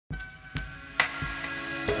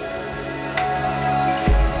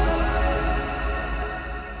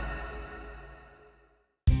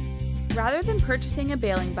Rather than purchasing a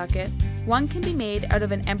bailing bucket, one can be made out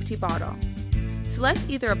of an empty bottle. Select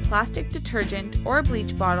either a plastic detergent or a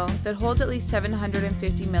bleach bottle that holds at least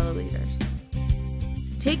 750 milliliters.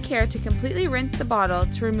 Take care to completely rinse the bottle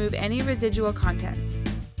to remove any residual contents.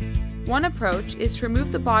 One approach is to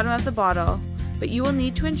remove the bottom of the bottle, but you will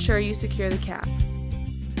need to ensure you secure the cap.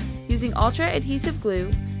 Using ultra-adhesive glue,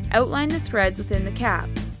 outline the threads within the cap,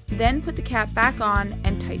 then put the cap back on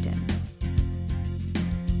and tighten.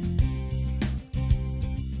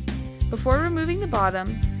 Before removing the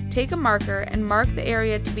bottom, take a marker and mark the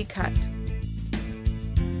area to be cut.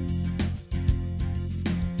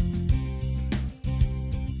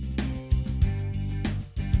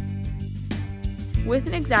 With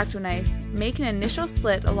an X-Acto knife, make an initial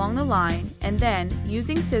slit along the line and then,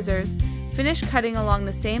 using scissors, finish cutting along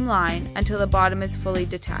the same line until the bottom is fully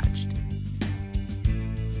detached.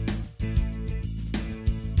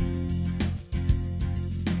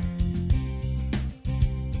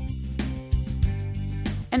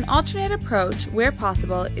 An alternate approach, where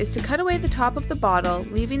possible, is to cut away the top of the bottle,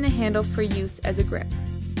 leaving the handle for use as a grip.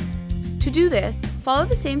 To do this, follow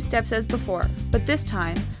the same steps as before, but this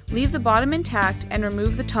time, leave the bottom intact and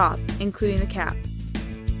remove the top, including the cap.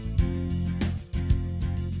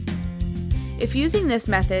 If using this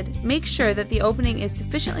method, make sure that the opening is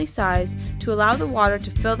sufficiently sized to allow the water to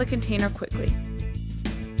fill the container quickly.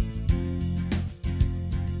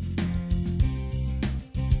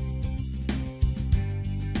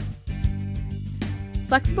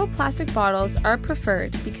 Flexible plastic bottles are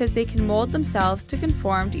preferred because they can mold themselves to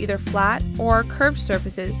conform to either flat or curved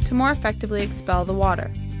surfaces to more effectively expel the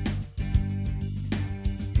water.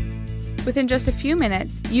 Within just a few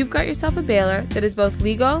minutes, you've got yourself a bailer that is both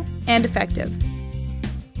legal and effective.